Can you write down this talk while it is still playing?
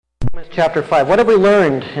Romans chapter 5. What have we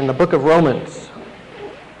learned in the book of Romans?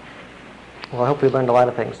 Well, I hope we learned a lot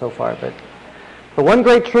of things so far, but the one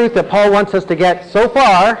great truth that Paul wants us to get so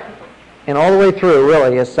far, and all the way through,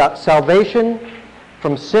 really, is salvation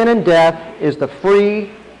from sin and death is the free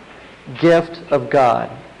gift of God.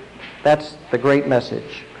 That's the great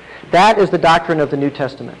message. That is the doctrine of the New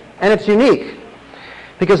Testament. And it's unique,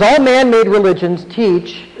 because all man-made religions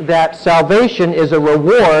teach that salvation is a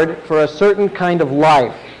reward for a certain kind of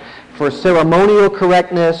life, for ceremonial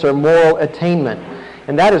correctness or moral attainment.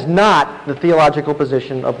 And that is not the theological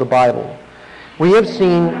position of the Bible. We have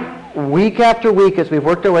seen week after week as we've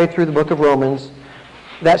worked our way through the book of Romans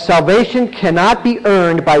that salvation cannot be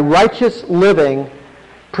earned by righteous living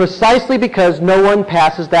precisely because no one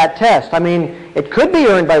passes that test. I mean, it could be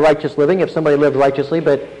earned by righteous living if somebody lived righteously,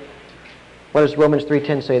 but what does Romans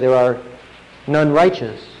 3:10 say? There are none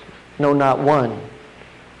righteous, no, not one.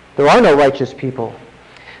 There are no righteous people.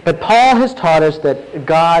 But Paul has taught us that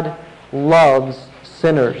God loves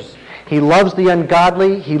sinners. He loves the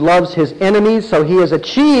ungodly. He loves his enemies. So he has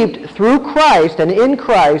achieved through Christ and in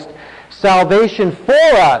Christ salvation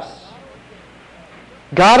for us.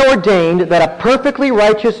 God ordained that a perfectly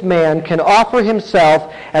righteous man can offer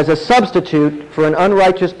himself as a substitute for an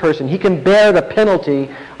unrighteous person. He can bear the penalty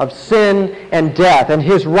of sin and death. And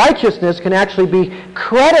his righteousness can actually be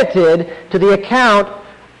credited to the account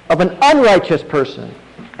of an unrighteous person.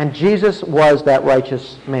 And Jesus was that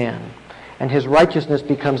righteous man. And his righteousness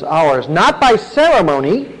becomes ours, not by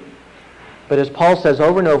ceremony, but as Paul says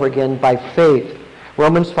over and over again, by faith.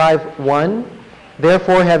 Romans 5:1,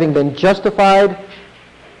 therefore, having been justified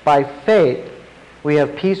by faith, we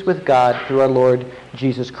have peace with God through our Lord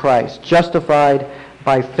Jesus Christ. Justified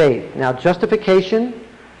by faith. Now, justification,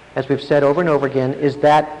 as we've said over and over again, is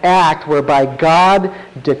that act whereby God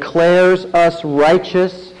declares us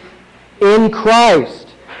righteous in Christ.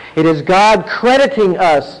 It is God crediting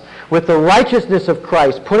us with the righteousness of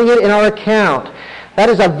Christ, putting it in our account. That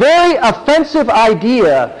is a very offensive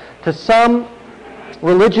idea to some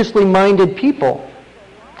religiously minded people.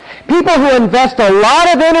 People who invest a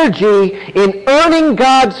lot of energy in earning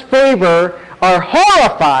God's favor are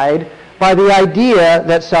horrified by the idea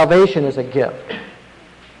that salvation is a gift.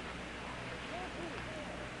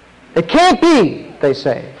 It can't be, they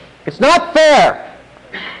say. It's not fair.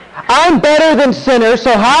 I'm better than sinners,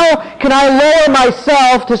 so how can I lower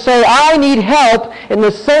myself to say I need help in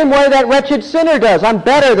the same way that wretched sinner does? I'm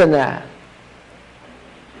better than that.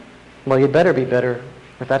 Well, you'd better be better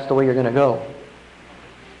if that's the way you're going to go.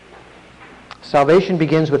 Salvation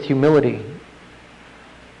begins with humility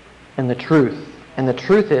and the truth. And the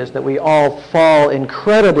truth is that we all fall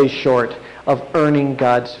incredibly short of earning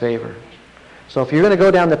God's favor. So if you're going to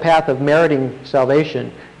go down the path of meriting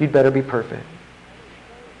salvation, you'd better be perfect.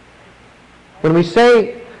 When we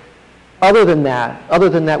say other than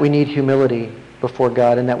that we need humility before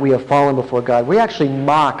God and that we have fallen before God, we actually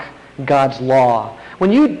mock God's law.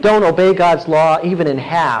 When you don't obey God's law even in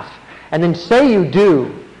half, and then say you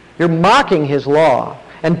do, you're mocking his law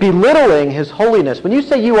and belittling his holiness. When you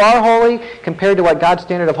say you are holy compared to what God's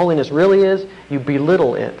standard of holiness really is, you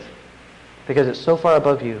belittle it because it's so far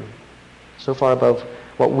above you, so far above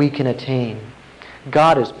what we can attain.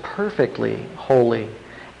 God is perfectly holy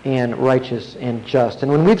and righteous and just.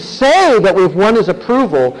 And when we say that we've won his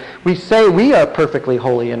approval, we say we are perfectly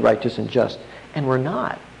holy and righteous and just, and we're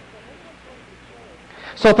not.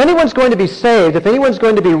 So if anyone's going to be saved, if anyone's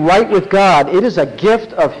going to be right with God, it is a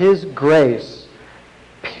gift of his grace.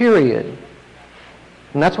 Period.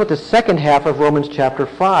 And that's what the second half of Romans chapter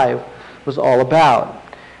 5 was all about.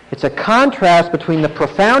 It's a contrast between the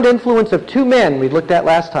profound influence of two men we looked at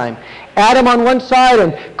last time. Adam on one side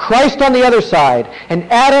and Christ on the other side. And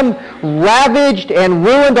Adam ravaged and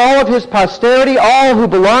ruined all of his posterity, all who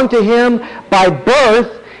belonged to him by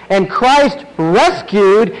birth. And Christ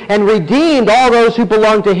rescued and redeemed all those who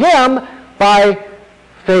belong to him by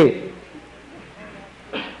faith.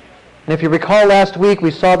 And if you recall last week,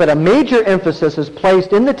 we saw that a major emphasis is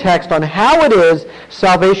placed in the text on how it is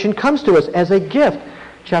salvation comes to us as a gift.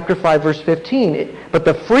 Chapter 5, verse 15. But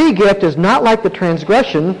the free gift is not like the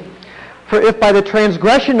transgression, for if by the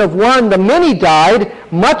transgression of one the many died,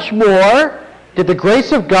 much more did the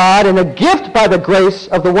grace of God and the gift by the grace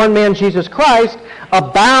of the one man Jesus Christ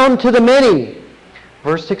abound to the many.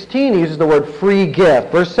 Verse 16 uses the word free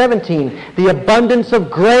gift. Verse 17, the abundance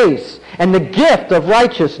of grace and the gift of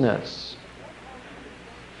righteousness.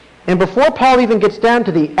 And before Paul even gets down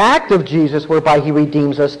to the act of Jesus whereby he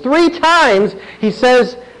redeems us, 3 times he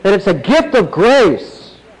says that it's a gift of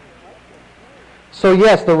grace. So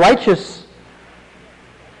yes, the righteous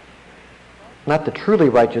not the truly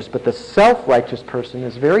righteous, but the self-righteous person,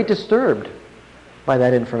 is very disturbed by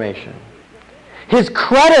that information. His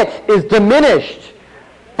credit is diminished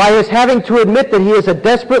by his having to admit that he is a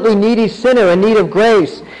desperately needy sinner in need of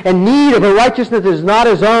grace and need of a righteousness that is not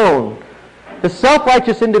his own. The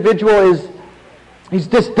self-righteous individual he's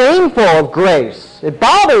disdainful of grace. It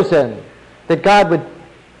bothers him that God would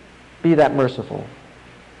be that merciful.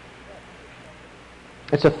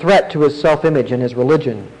 It's a threat to his self-image and his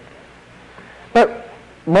religion. But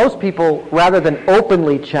most people, rather than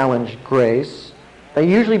openly challenge grace, they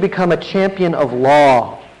usually become a champion of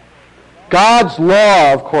law. God's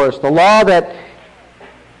law, of course, the law that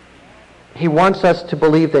he wants us to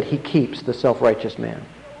believe that he keeps, the self-righteous man.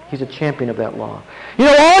 He's a champion of that law. You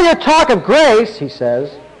know, all your talk of grace, he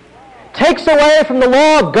says, takes away from the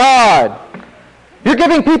law of God. You're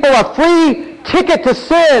giving people a free ticket to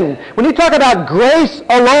sin. When you talk about grace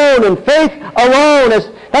alone and faith alone,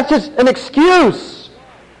 that's just an excuse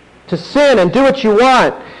to sin and do what you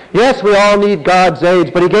want. Yes, we all need God's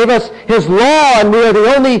aid, but he gave us his law, and we are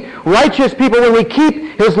the only righteous people when we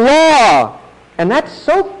keep his law. And that's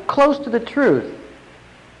so close to the truth,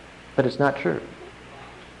 but it's not true.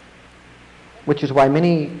 Which is why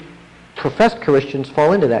many professed Christians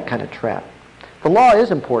fall into that kind of trap. The law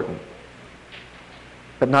is important,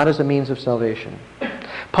 but not as a means of salvation.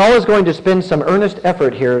 Paul is going to spend some earnest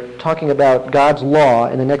effort here talking about God's law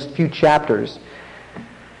in the next few chapters.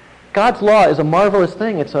 God's law is a marvelous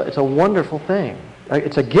thing. It's a wonderful thing.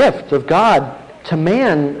 It's a gift of God to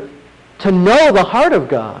man to know the heart of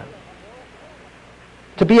God,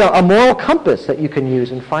 to be a moral compass that you can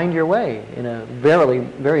use and find your way in a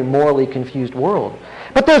very morally confused world.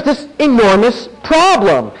 But there's this enormous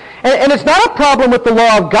problem. And it's not a problem with the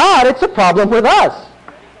law of God, it's a problem with us.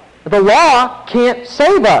 The law can't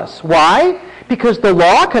save us. Why? Because the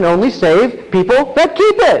law can only save people that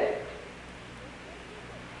keep it.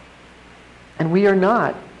 And we are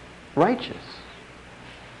not righteous.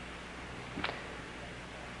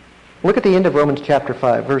 Look at the end of Romans chapter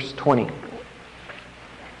 5, verse 20.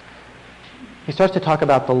 He starts to talk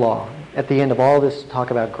about the law at the end of all this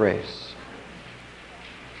talk about grace.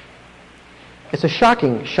 It's a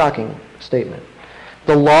shocking statement.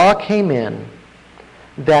 The law came in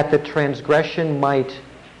that the transgression might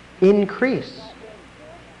increase.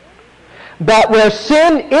 But where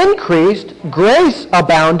sin increased, grace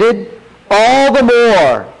abounded all the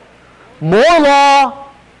more. More law,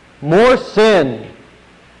 more sin,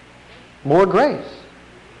 more grace.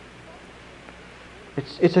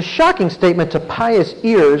 It's a shocking statement to pious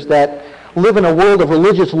ears that live in a world of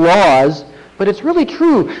religious laws, but it's really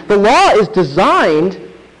true. The law is designed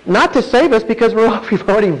not to save us because we've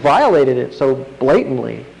already violated it so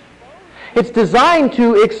blatantly. It's designed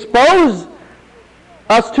to expose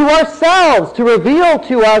us to ourselves, to reveal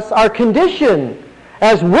to us our condition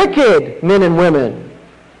as wicked men and women,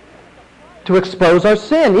 to expose our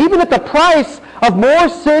sin, even at the price of more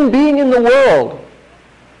sin being in the world.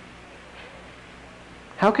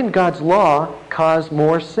 How can God's law cause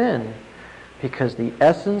more sin? Because the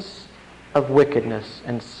essence of wickedness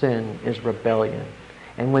and sin is rebellion.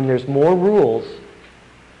 And when there's more rules,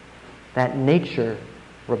 that nature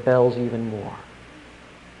rebels even more.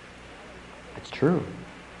 It's true.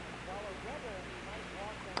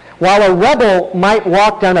 While a rebel might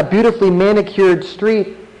walk down a beautifully manicured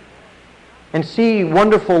street and see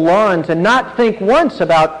wonderful lawns and not think once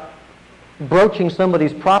about broaching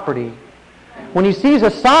somebody's property, when he sees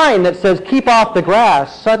a sign that says, "Keep off the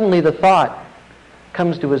grass," suddenly the thought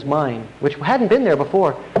comes to his mind, which hadn't been there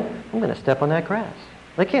before, I'm going to step on that grass.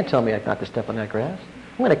 They can't tell me not to step on that grass.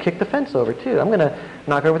 I'm going to kick the fence over, too. I'm going to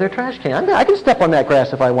knock over their trash can. I can step on that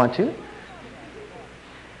grass if I want to.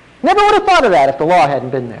 Never would have thought of that if the law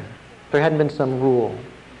hadn't been there. If there hadn't been some rule.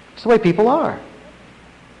 It's the way people are.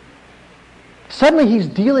 Suddenly he's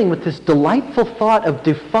dealing with this delightful thought of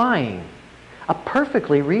defying a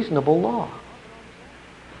perfectly reasonable law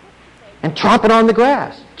and tromping on the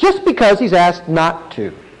grass just because he's asked not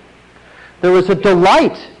to. There was a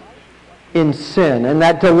delight in sin, and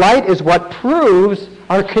that delight is what proves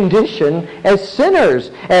our condition as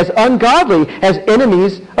sinners, as ungodly, as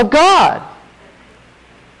enemies of God.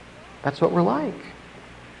 That's what we're like.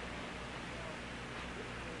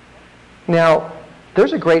 Now,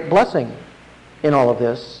 there's a great blessing in all of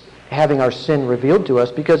this, having our sin revealed to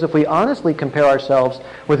us, because if we honestly compare ourselves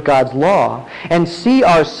with God's law and see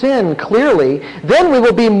our sin clearly, then we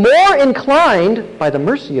will be more inclined, by the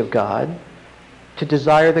mercy of God, to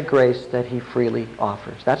desire the grace that he freely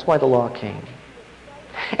offers. That's why the law came.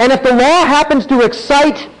 And if the law happens to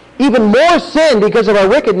excite even more sin because of our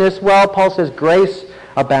wickedness, well, Paul says grace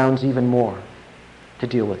abounds even more to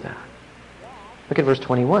deal with that. Look at verse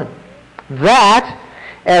 21. That,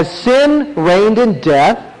 as sin reigned in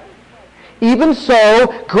death, even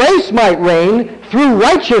so grace might reign through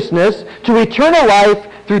righteousness to eternal life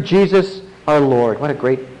through Jesus our Lord. What a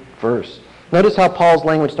great verse. Notice how Paul's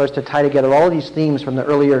language starts to tie together all of these themes from the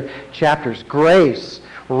earlier chapters. Grace,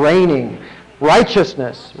 reigning,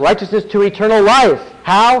 righteousness to eternal life.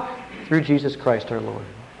 How? Through Jesus Christ our Lord.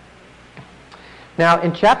 Now,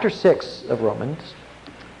 in chapter 6 of Romans,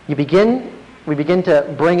 we begin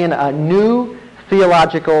to bring in a new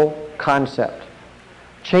theological concept.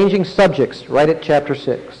 Changing subjects right at chapter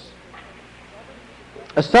 6.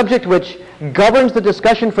 A subject which governs the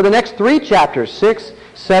discussion for the next 3 chapters, 6,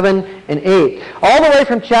 7, and 8. All the way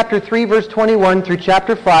from chapter 3, verse 21 through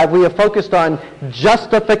chapter 5, we have focused on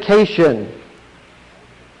justification.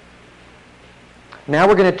 Now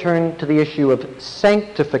we're going to turn to the issue of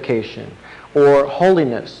sanctification, or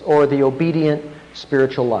holiness, or the obedient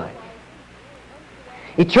spiritual life.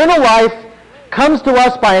 Eternal life comes to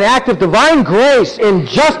us by an act of divine grace in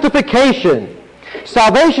justification.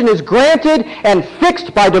 Salvation is granted and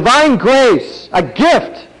fixed by divine grace, a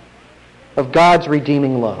gift of God's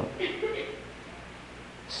redeeming love.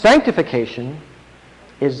 Sanctification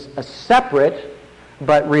is a separate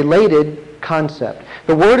but related concept.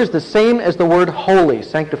 The word is the same as the word holy,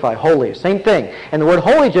 sanctify, holy, same thing. And the word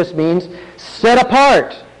holy just means set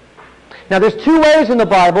apart. Now there's 2 ways in the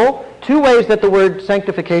Bible, 2 ways that the word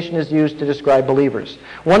sanctification is used to describe believers.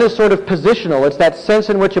 One is sort of positional. It's that sense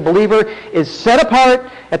in which a believer is set apart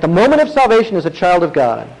at the moment of salvation as a child of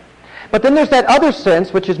God. But then there's that other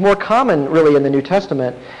sense, which is more common really in the New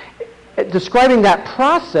Testament, describing that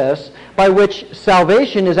process by which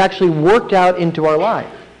salvation is actually worked out into our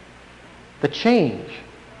life. The change.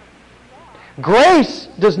 Grace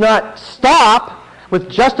does not stop with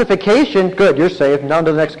justification. Good, you're saved. Now on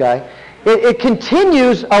to the next guy. It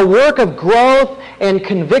continues a work of growth and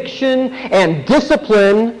conviction and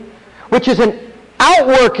discipline, which is an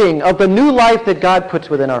outworking of the new life that God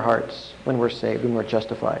puts within our hearts when we're saved, when we're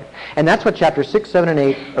justified. And that's what chapters 6, 7, and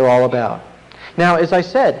 8 are all about. Now, as I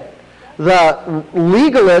said, the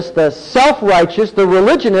legalist, the self-righteous, the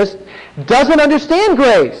religionist doesn't understand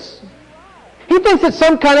grace. He thinks it's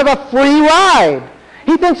some kind of a free ride.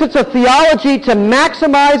 He thinks it's a theology to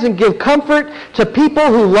maximize and give comfort to people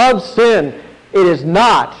who love sin. It is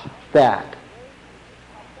not that.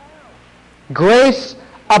 Grace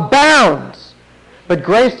abounds, but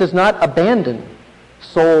grace does not abandon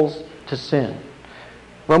souls to sin.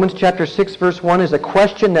 Romans chapter 6, verse 1 is a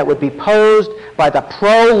question that would be posed by the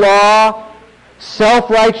pro-law,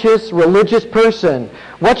 self-righteous, religious person.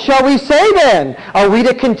 What shall we say then? Are we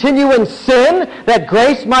to continue in sin that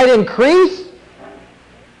grace might increase?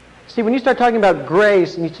 See, when you start talking about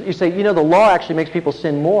grace, and you say, the law actually makes people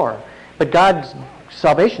sin more, but God's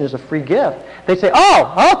salvation is a free gift. They say,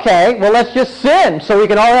 oh, okay, well, let's just sin so we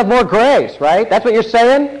can all have more grace, right? That's what you're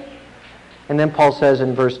saying? And then Paul says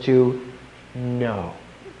in verse 2, no,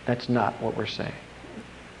 that's not what we're saying.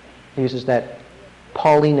 He uses that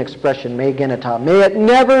Pauline expression, me genita, may it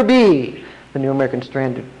never be, the New American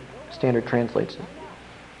Standard translates it.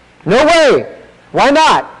 No way! Why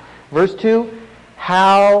not? Verse 2,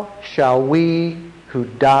 how shall we who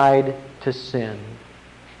died to sin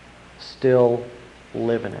still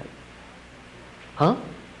live in it? Huh?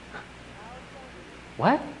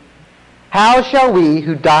 What? How shall we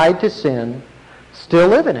who died to sin still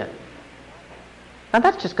live in it? Now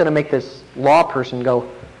that's just going to make this law person go,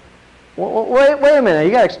 wait a minute,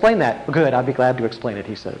 you got to explain that. Well, good, I'll be glad to explain it,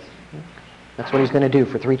 he says. That's what he's going to do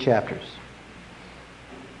for 3 chapters.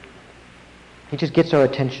 He just gets our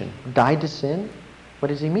attention. Died to sin? What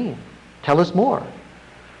does he mean? Tell us more.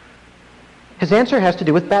 His answer has to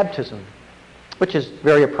do with baptism, which is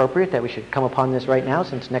very appropriate that we should come upon this right now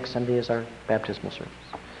since next Sunday is our baptismal service.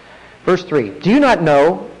 Verse 3, do you not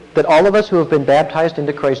know that all of us who have been baptized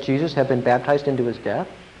into Christ Jesus have been baptized into his death?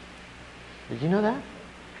 Did you know that?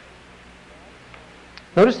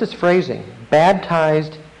 Notice this phrasing,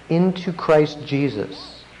 baptized into Christ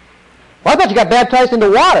Jesus. Well, I thought you got baptized into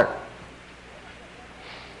water.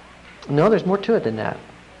 No, there's more to it than that.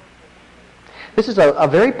 This is a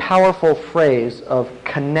very powerful phrase of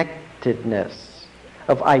connectedness,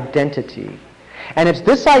 of identity. And it's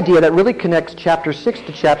this idea that really connects chapter 6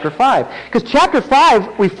 to chapter 5. Because chapter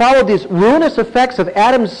 5, we follow these ruinous effects of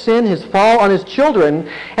Adam's sin, his fall on his children,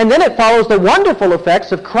 and then it follows the wonderful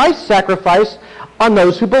effects of Christ's sacrifice on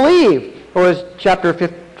those who believe. Or as chapter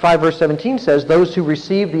 5, verse 17 says, those who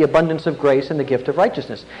receive the abundance of grace and the gift of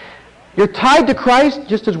righteousness. You're tied to Christ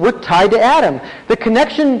just as we're tied to Adam. The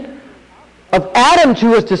connection of Adam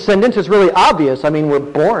to his descendants is really obvious. I mean, we're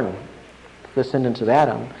born descendants of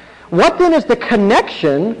Adam. What then is the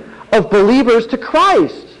connection of believers to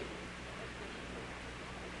Christ?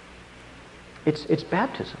 It's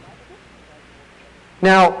baptism.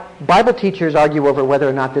 Now, Bible teachers argue over whether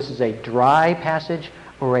or not this is a dry passage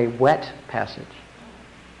or a wet passage.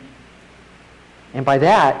 And by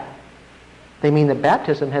that, they mean that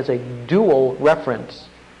baptism has a dual reference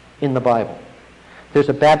in the Bible. There's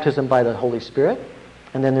a baptism by the Holy Spirit,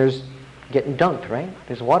 and then there's getting dunked, right?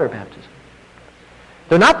 There's water baptism.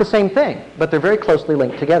 They're not the same thing, but they're very closely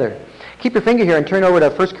linked together. Keep your finger here and turn over to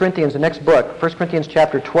 1 Corinthians, the next book, 1 Corinthians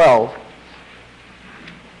chapter 12.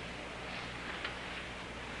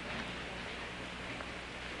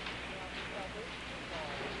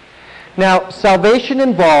 Now, salvation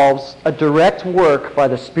involves a direct work by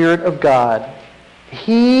the Spirit of God.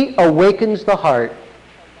 He awakens the heart.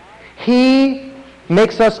 He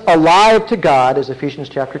makes us alive to God, as Ephesians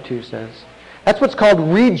chapter 2 says. That's what's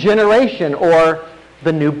called regeneration, or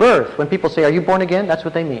the new birth. When people say, "Are you born again?" that's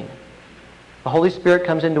what they mean. The Holy Spirit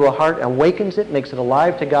comes into a heart, awakens it, makes it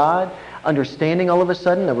alive to God, understanding all of a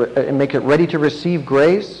sudden, and make it ready to receive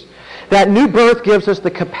grace. That new birth gives us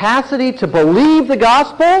the capacity to believe the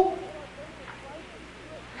gospel.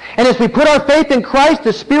 And as we put our faith in Christ,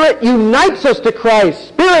 the Spirit unites us to Christ,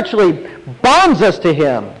 spiritually bonds us to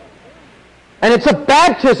Him. And it's a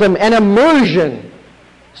baptism and immersion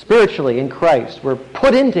spiritually in Christ. We're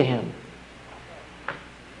put into Him.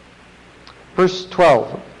 Verse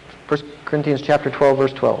 12, 1 Corinthians chapter 12,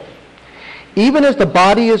 verse 12. Even as the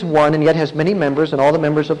body is one and yet has many members, and all the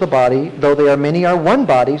members of the body, though they are many, are one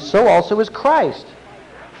body, so also is Christ.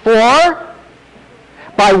 For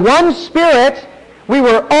by one Spirit we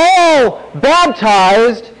were all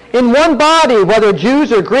baptized in one body, whether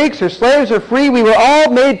Jews or Greeks or slaves or free, we were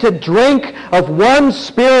all made to drink of one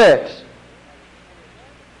Spirit.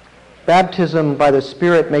 Baptism by the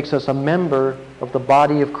Spirit makes us a member of the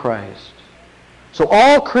body of Christ. So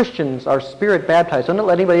all Christians are Spirit baptized. Don't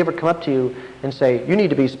let anybody ever come up to you and say, "You need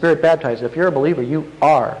to be Spirit baptized." If you're a believer, you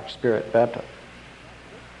are Spirit baptized.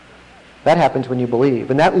 That happens when you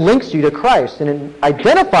believe. And that links you to Christ, and it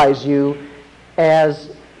identifies you as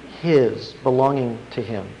His, belonging to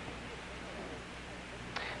Him.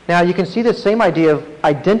 Now, you can see the same idea of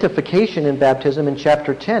identification in baptism in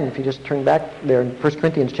chapter 10. If you just turn back there in 1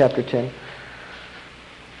 Corinthians chapter 10.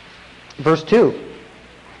 Verse 2.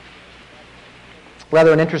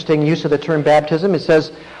 Rather an interesting use of the term baptism. It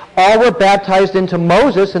says, "All were baptized into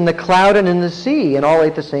Moses in the cloud and in the sea, and all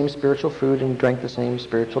ate the same spiritual food and drank the same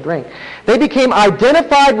spiritual drink." They became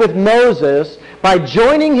identified with Moses by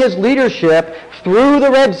joining his leadership through the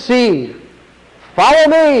Red Sea. Follow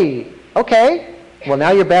me. Okay. Well,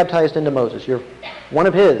 now you're baptized into Moses. You're one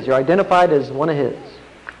of his. You're identified as one of his.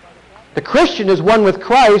 The Christian is one with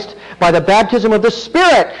Christ by the baptism of the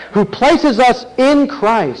Spirit, who places us in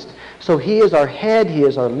Christ. So He is our head, He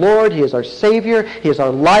is our Lord, He is our Savior, He is our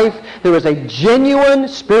life. There is a genuine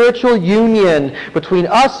spiritual union between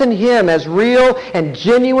us and Him, as real and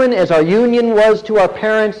genuine as our union was to our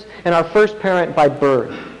parents and our first parent by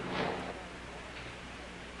birth.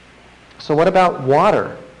 So what about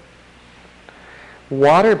water?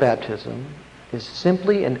 Water baptism is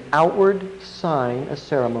simply an outward sign, a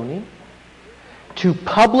ceremony, to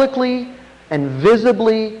publicly and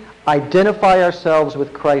visibly identify ourselves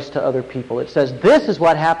with Christ to other people. It says, this is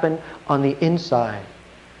what happened on the inside.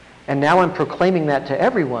 And now I'm proclaiming that to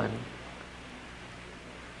everyone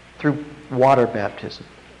through water baptism.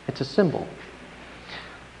 It's a symbol.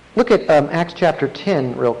 Look at Acts chapter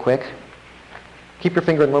 10 real quick. Keep your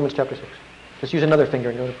finger in Romans chapter 6. Just use another finger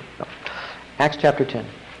and go to... No. Acts chapter 10.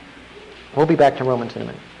 We'll be back to Romans in a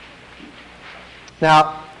minute.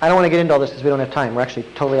 Now, I don't want to get into all this because we don't have time. We're actually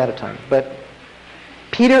totally out of time. But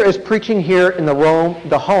Peter is preaching here in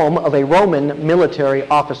the home of a Roman military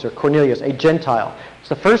officer, Cornelius, a Gentile. It's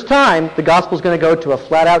the first time the gospel is going to go to a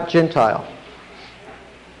flat-out Gentile.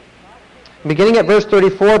 Beginning at verse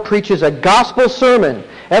 34, preaches a gospel sermon.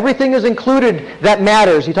 Everything is included that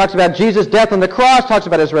matters. He talks about Jesus' death on the cross, talks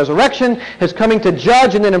about His resurrection, His coming to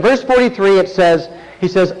judge, and then in verse 43 he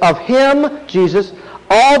says, "Of Him," Jesus,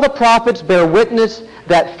 "all the prophets bear witness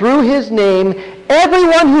that through His name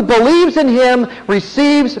everyone who believes in Him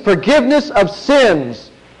receives forgiveness of sins."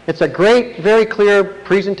 It's a great, very clear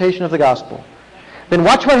presentation of the gospel. Then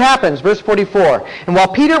watch what happens, verse 44. "And while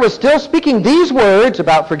Peter was still speaking these words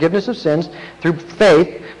about forgiveness of sins through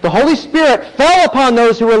faith, the Holy Spirit fell upon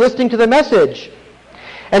those who were listening to the message.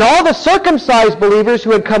 And all the circumcised believers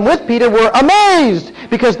who had come with Peter were amazed,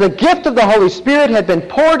 because the gift of the Holy Spirit had been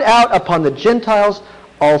poured out upon the Gentiles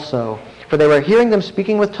also. For they were hearing them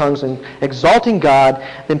speaking with tongues and exalting God.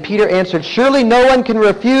 Then Peter answered, 'Surely no one can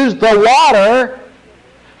refuse the water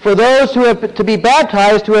for those who have to be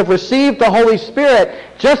baptized who have received the Holy Spirit,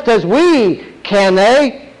 just as we, can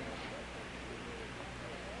they?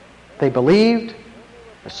 They believed,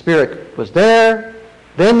 the Spirit was there,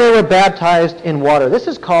 then they were baptized in water. This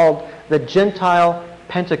is called the Gentile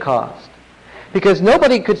Pentecost. Because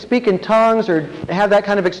nobody could speak in tongues or have that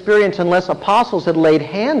kind of experience unless apostles had laid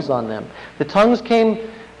hands on them. The tongues came,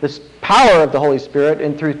 this power of the Holy Spirit,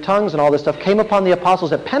 and through tongues and all this stuff, came upon the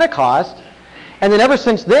apostles at Pentecost. And then ever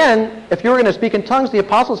since then, if you were going to speak in tongues, the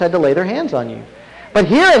apostles had to lay their hands on you. But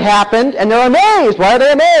here it happened, and they're amazed. Why are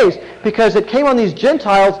they amazed? Because it came on these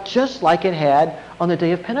Gentiles just like it had on the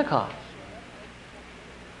day of Pentecost.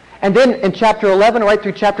 And then in chapter 11, right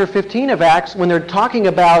through chapter 15 of Acts, when they're talking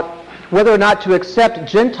about whether or not to accept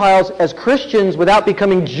Gentiles as Christians without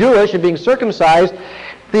becoming Jewish and being circumcised,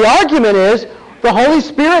 the argument is the Holy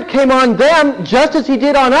Spirit came on them just as He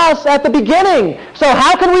did on us at the beginning. So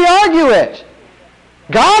how can we argue it?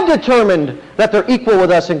 God determined that they're equal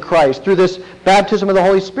with us in Christ through this baptism of the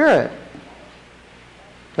Holy Spirit.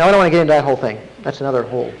 Now, I don't want to get into that whole thing. That's another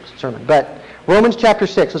whole sermon. But Romans chapter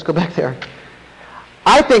 6, let's go back there.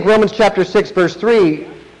 I think Romans chapter 6, verse 3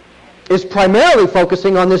 is primarily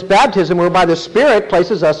focusing on this baptism whereby the Spirit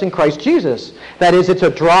places us in Christ Jesus. That is, it's a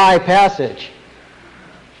dry passage.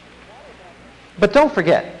 But don't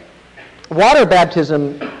forget, water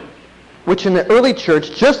baptism, which in the early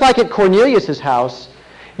church, just like at Cornelius' house,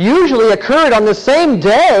 usually occurred on the same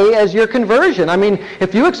day as your conversion. I mean,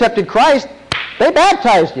 if you accepted Christ, they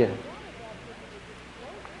baptized you.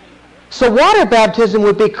 So water baptism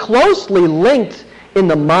would be closely linked in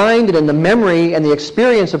the mind and in the memory and the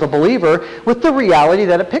experience of a believer with the reality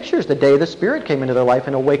that it pictures the day the Spirit came into their life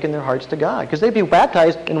and awakened their hearts to God. Because they'd be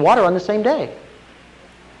baptized in water on the same day,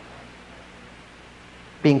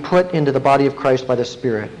 being put into the body of Christ by the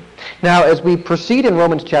Spirit. Now, as we proceed in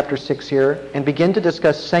Romans chapter 6 here and begin to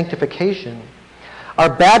discuss sanctification,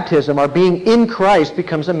 our baptism, our being in Christ,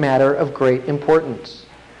 becomes a matter of great importance.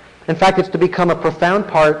 In fact, it's to become a profound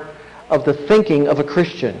part of the thinking of a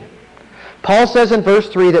Christian. Paul says in verse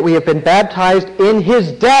 3 that we have been baptized in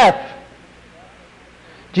His death.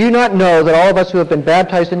 Do you not know that all of us who have been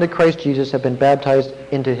baptized into Christ Jesus have been baptized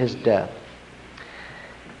into His death?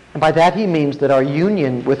 And by that he means that our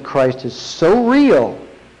union with Christ is so real,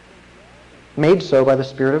 made so by the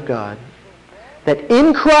Spirit of God, that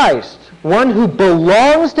in Christ, one who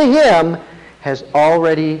belongs to Him has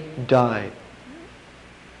already died.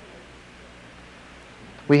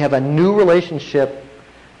 We have a new relationship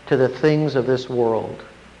to the things of this world,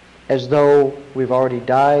 as though we've already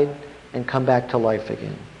died and come back to life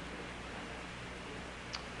again.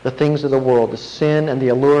 The things of the world, the sin and the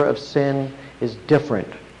allure of sin is different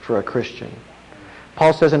for a Christian.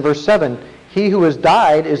 Paul says in verse 7, he who has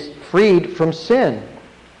died is freed from sin.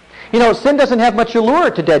 You know, sin doesn't have much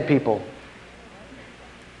allure to dead people.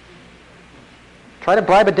 Try to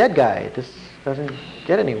bribe a dead guy. It just doesn't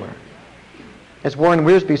get anywhere. As Warren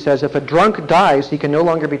Wiersbe says, if a drunk dies, he can no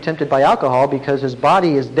longer be tempted by alcohol because his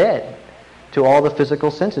body is dead to all the physical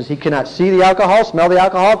senses. He cannot see the alcohol, smell the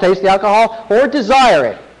alcohol, taste the alcohol, or desire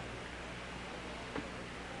it.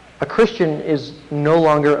 A Christian is no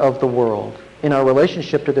longer of the world. And our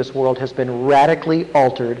relationship to this world has been radically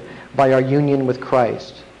altered by our union with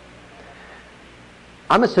Christ.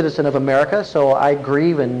 I'm a citizen of America, so I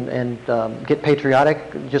grieve and get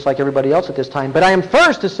patriotic just like everybody else at this time. But I am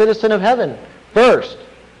first a citizen of heaven. First.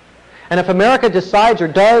 And if America decides or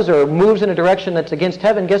does or moves in a direction that's against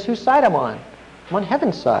heaven, guess whose side I'm on? I'm on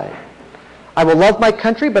heaven's side. I will love my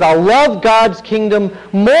country, but I'll love God's kingdom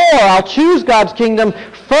more. I'll choose God's kingdom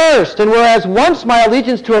first. And whereas once my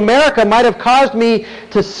allegiance to America might have caused me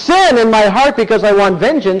to sin in my heart because I want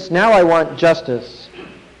vengeance, now I want justice.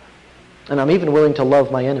 And I'm even willing to love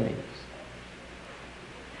my enemies.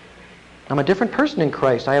 I'm a different person in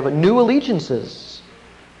Christ. I have new allegiances,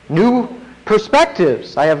 new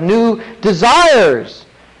perspectives. I have new desires.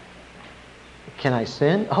 Can I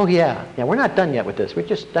sin? Oh yeah. Yeah, we're not done yet with this. We're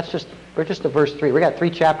just at verse 3. We got 3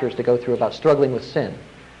 chapters to go through about struggling with sin.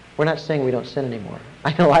 We're not saying we don't sin anymore.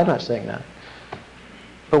 I know I'm not saying that.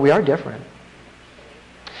 But we are different.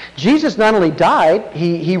 Jesus not only died,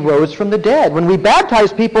 he rose from the dead. When we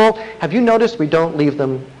baptize people, have you noticed we don't leave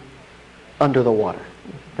them under the water?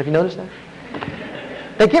 Have you noticed that?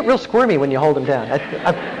 They get real squirmy when you hold them down.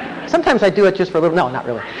 Sometimes I do it just for a little... No, not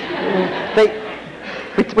really.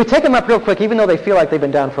 We take them up real quick, even though they feel like they've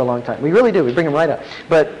been down for a long time. We really do. We bring them right up.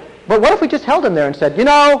 But what if we just held them there and said, you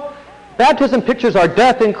know, baptism pictures our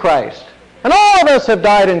death in Christ. And all of us have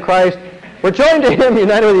died in Christ. We're joined to Him,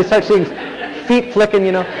 united with these such things. Feet flicking,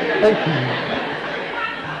 you know.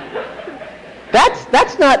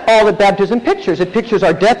 that's not all that baptism pictures. It pictures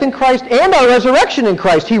our death in Christ and our resurrection in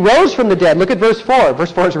Christ. He rose from the dead. Look at verse 4.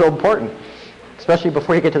 Verse 4 is real important, especially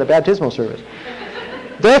before you get to the baptismal service.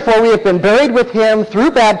 Therefore, we have been buried with him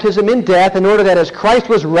through baptism in death, in order that as Christ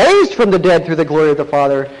was raised from the dead through the glory of the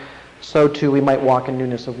Father, so too we might walk in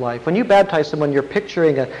newness of life. When you baptize someone, you're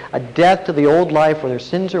picturing a death to the old life where their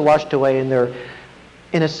sins are washed away, and they're,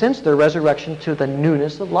 in a sense, their resurrection to the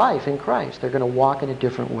newness of life in Christ. They're going to walk in a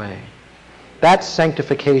different way. That's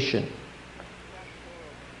sanctification.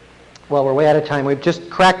 Well, we're way out of time. We've just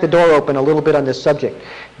cracked the door open a little bit on this subject.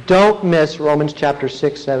 Don't miss Romans chapter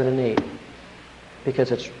 6, 7, and 8.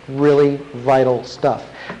 Because it's really vital stuff.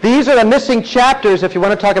 These are the missing chapters, if you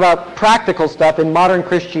want to talk about practical stuff, in modern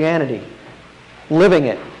Christianity. Living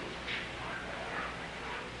it.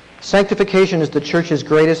 Sanctification is the church's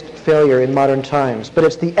greatest failure in modern times. But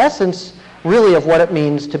it's the essence, really, of what it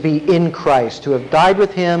means to be in Christ, to have died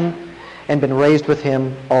with him and been raised with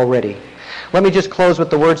him already. Let me just close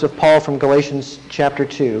with the words of Paul from Galatians chapter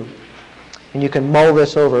 2. And you can mull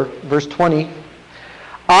this over. Verse 20.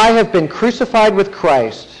 I have been crucified with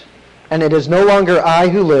Christ, and it is no longer I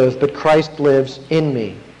who live, but Christ lives in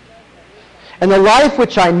me. And the life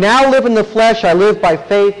which I now live in the flesh, I live by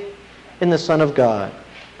faith in the Son of God,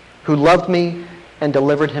 who loved me and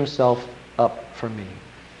delivered himself up for me.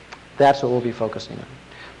 That's what we'll be focusing on.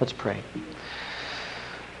 Let's pray.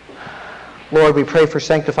 Lord, we pray for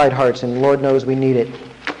sanctified hearts, and Lord knows we need it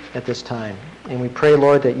at this time. And we pray,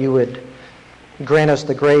 Lord, that you would grant us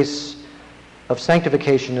the grace of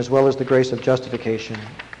sanctification as well as the grace of justification.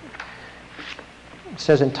 It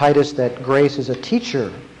says in Titus that grace is a teacher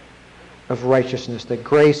of righteousness, that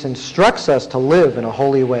grace instructs us to live in a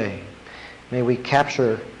holy way. May we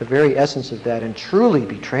capture the very essence of that and truly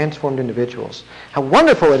be transformed individuals. How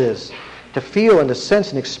wonderful it is to feel and to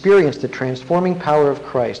sense and experience the transforming power of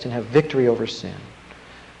Christ and have victory over sin.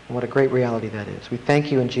 And what a great reality that is. We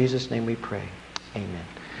thank you in Jesus' name we pray. Amen.